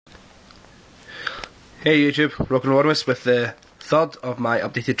Hey YouTube, Rock and Anonymous with the third of my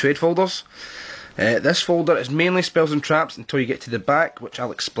updated trade folders. This folder is mainly spells and traps until you get to the back, which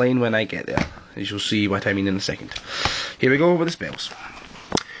I'll explain when I get there, as you'll see what I mean in a second. Here we go with the spells.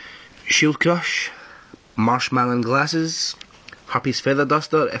 Shield Crush, Marshmallow Glasses, Harpy's Feather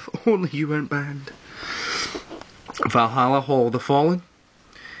Duster, if only you weren't banned, Valhalla Hall of the Fallen,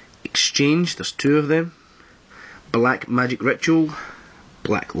 Exchange, there's two of them, Black Magic Ritual,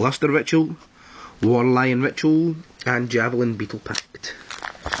 Black Luster Ritual, War Lion Ritual, and Javelin Beetle Pact.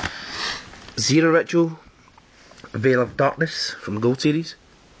 Zero Ritual, Veil of Darkness from Gold Series,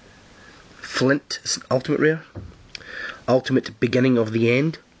 Flint, it's an ultimate rare, Ultimate Beginning of the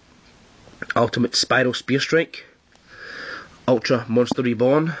End, Ultimate Spiral Spear Strike, Ultra Monster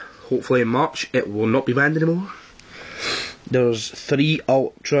Reborn, hopefully in March it will not be banned anymore. There's three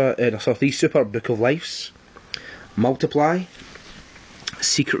Super Book of Lives, Multiply,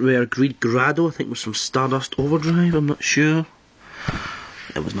 Secret Rare Greed Grado, I think it was from Stardust Overdrive, I'm not sure.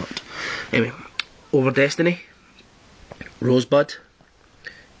 It was not. Anyway, Over Destiny, Rosebud,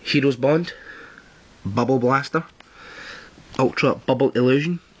 Heroes Bond, Bubble Blaster, Ultra Bubble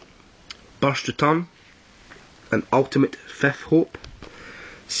Illusion, Burst Return, and Ultimate Fifth Hope,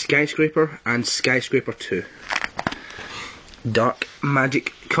 Skyscraper, and Skyscraper 2. Dark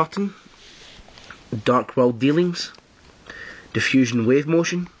Magic Curtain, Dark World Dealings, Diffusion Wave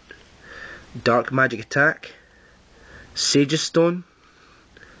Motion, Dark Magic Attack, Sage's Stone,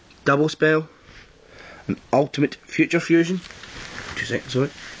 Double Spell, and Ultimate Future Fusion. 2 seconds, sorry.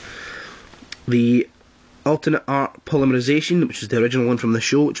 The Alternate Art Polymerization, which is the original one from the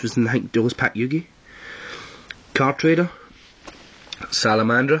show, which was in the Duelist Pack Yugi. Card Trader,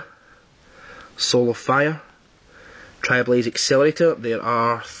 Salamandra, Soul of Fire, Tri-Blaze Accelerator, there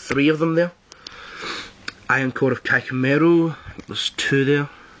are 3 of them there. Iron Core of Kakumeru, there's 2 there.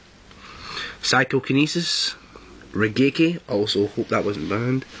 Psychokinesis, Regeki, also hope that wasn't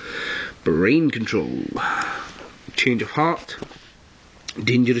banned. Brain Control, Change of Heart,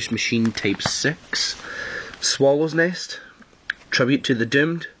 Dangerous Machine Type 6, Swallow's Nest, Tribute to the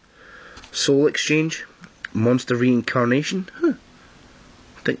Doomed, Soul Exchange, Monster Reincarnation,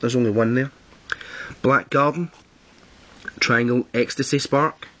 I think there's only 1 there. Black Garden, Triangle Ecstasy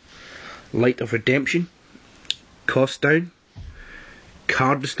Spark, Light of Redemption, Cost Down,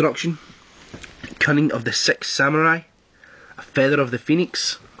 Card Destruction, Cunning of the Six Samurai, A Feather of the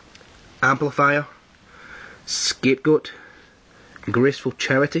Phoenix, Amplifier, Scapegoat, Graceful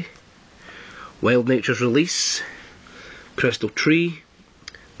Charity, Wild Nature's Release, Crystal Tree,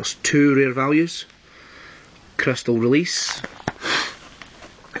 there's 2 rare values, Crystal Release,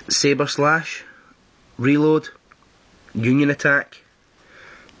 Saber Slash, Reload, Union Attack,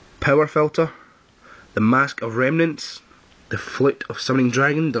 Power Filter, the Mask of Remnants, the Flute of Summoning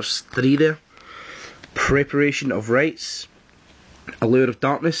Dragon, there's 3 there. Preparation of Rites, Allure of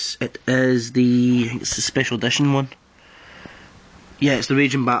Darkness, it is the, I think it's the Special Edition one. Yeah, it's the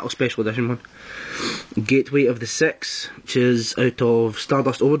Raging Battle Special Edition one. Gateway of the Six, which is out of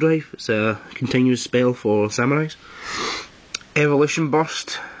Stardust Overdrive, it's a continuous spell for samurais. Evolution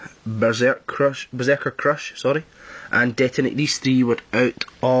Burst, Berserker Crush, sorry, and Detonate. These 3 were out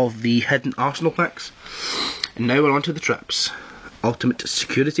of the Hidden Arsenal packs. And now we're on to the traps. Ultimate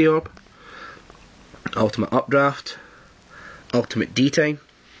Security Orb, Ultimate Updraft, Ultimate D-Time,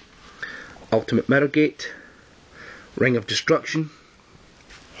 Ultimate Mirror Gate, Ring of Destruction,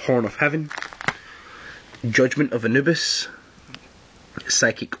 Horn of Heaven, Judgment of Anubis,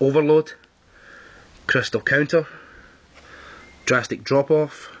 Psychic Overload, Crystal Counter, Drastic Drop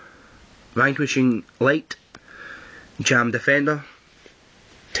Off, Vanquishing Light, Jam Defender,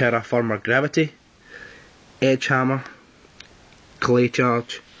 Terraformer Gravity, Edge Hammer, Clay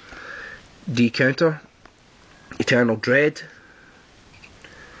Charge, D-Counter, Eternal Dread,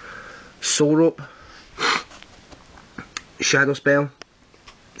 Soul Rope, Shadow Spell,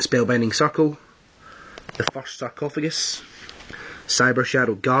 Spellbinding Circle, the First Sarcophagus, Cyber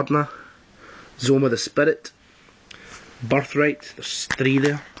Shadow Gardener, Zoma the Spirit, Birthright, there's 3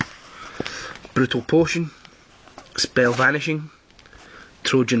 there, Brutal Potion, Spell Vanishing,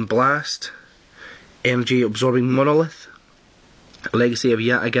 Trojan Blast, Energy Absorbing Monolith, Legacy of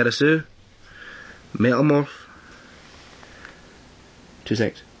Yatagarasu, Metamorph, 2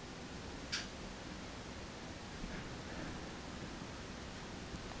 seconds.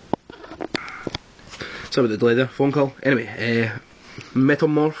 Sorry about the delay there, phone call. Anyway,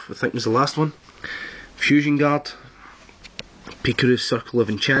 Metamorph, I think was the last one. Fusion Guard, Pikuru's Circle of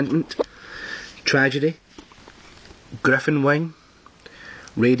Enchantment, Tragedy, Griffin Wing,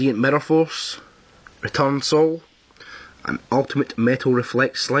 Radiant Mirror Force, Return Soul, an Ultimate Metal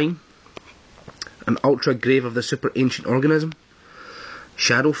Reflect Slime, an Ultra Grave of the Super Ancient Organism,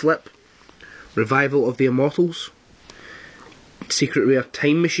 Shadow Flip, Revival of the Immortals, Secret Rare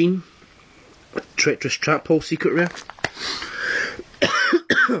Time Machine, Treacherous Trap Hole Secret Rare,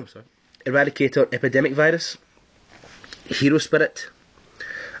 sorry. Eradicator Epidemic Virus, Hero Spirit,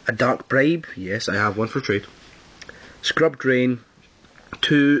 a Dark Bribe, yes I have one for trade, Scrub Drain,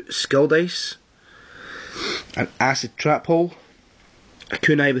 2 Skull Dice, an Acid Trap Hole, a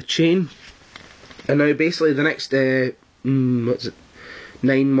Kunai with Chain, and now basically the next, 9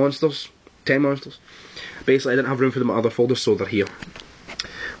 monsters, 10 monsters, basically I didn't have room for them in my other folders, so they're here.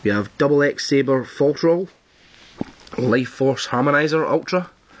 We have Double X Saber Fault Roll, Life Force Harmonizer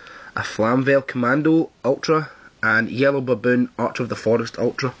Ultra, a Flamvell Commando Ultra, and Yellow Baboon Archer of the Forest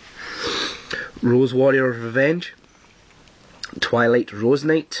Ultra, Rose Warrior Revenge, Twilight Rose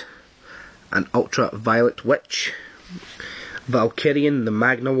Knight, an Ultra Violet Witch, Valkyrian the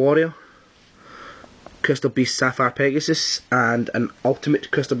Magna Warrior, Crystal Beast Sapphire Pegasus, and an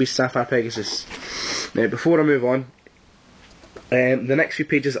Ultimate Crystal Beast Sapphire Pegasus. Now before I move on, the next few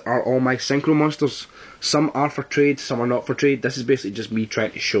pages are all my Synchro monsters. Some are for trade, some are not for trade. This is basically just me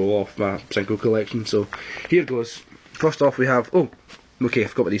trying to show off my Synchro collection, so here goes. First off we have, oh, okay, I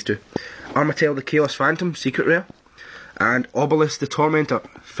forgot about these two. Armatel the Chaos Phantom, Secret Rare, and Obelisk the Tormentor,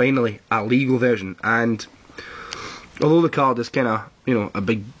 finally, a legal version. And although the card is kind of, you know, a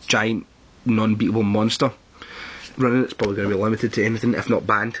big, giant, non-beatable monster, running it's probably going to be limited to anything, if not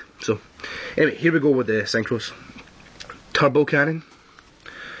banned. So, anyway, here we go with the Synchros. Turbo Cannon,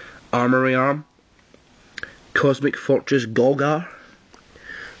 Armory Arm, Cosmic Fortress Golgar,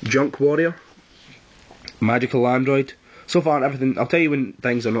 Junk Warrior, Magical Android. So far everything, I'll tell you when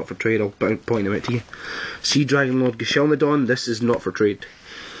things are not for trade, I'll point them out to you. Sea Dragon Lord Gishelnadon, this is not for trade.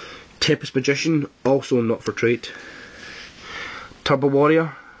 Tempest Magician, also not for trade. Turbo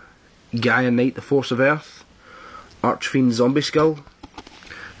Warrior, Gaia Knight the Force of Earth, Archfiend Zombie Skull,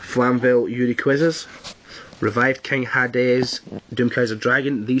 Flamvell Yuri Quizzes, Revived King Hades, Doomkaiser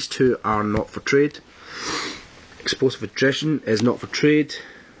Dragon, these two are not for trade. Explosive Attrition is not for trade.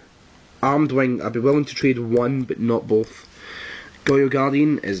 Armed Wing, I'd be willing to trade one but not both. Goyo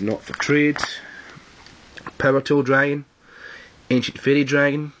Guardian is not for trade. Power Tool Dragon, Ancient Fairy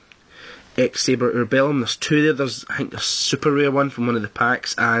Dragon, X-Saber Urbellum, there's two there, there's I think a super rare one from one of the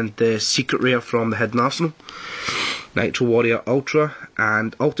packs and the secret rare from the Hidden Arsenal. Nitro Warrior Ultra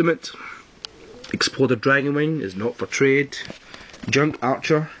and Ultimate. Exploded Dragon Wing is not for trade. Junk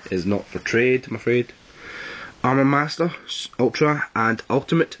Archer is not for trade, I'm afraid. Armor Master, Ultra and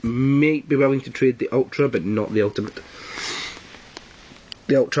Ultimate, may be willing to trade the Ultra but not the Ultimate.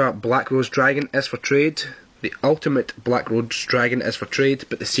 The Ultra Black Rose Dragon is for trade. The Ultimate Black Rose Dragon is for trade,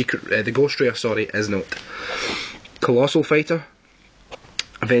 but the secret, the Ghost Rare, sorry, is not. Colossal Fighter,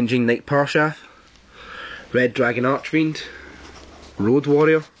 Avenging Knight Parshath, Red Dragon Archfiend, Road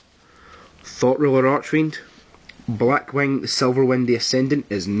Warrior, Thought Ruler Archfiend, Blackwing the Silverwind the Ascendant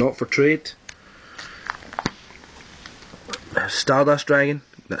is not for trade. Stardust Dragon,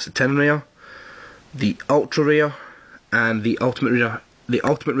 that's the 10 rare. The Ultra Rare and the Ultimate Rare. The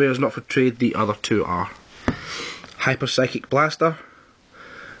Ultimate Rare is not for trade, the other two are. Hyper Psychic Blaster,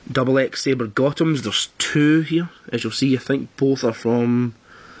 Double X Saber Gothams, there's two here, as you'll see. I think both are from,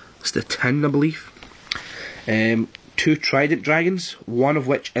 it's the 10 I believe. 2 Trident Dragons, one of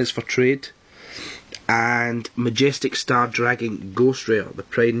which is for trade. And Majestic Star Dragon Ghost Rare, the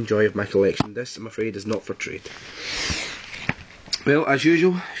pride and joy of my collection. This, I'm afraid, is not for trade. Well, as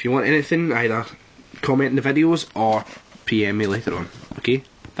usual, if you want anything, either comment in the videos or PM me later on. Okay?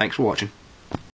 Thanks for watching.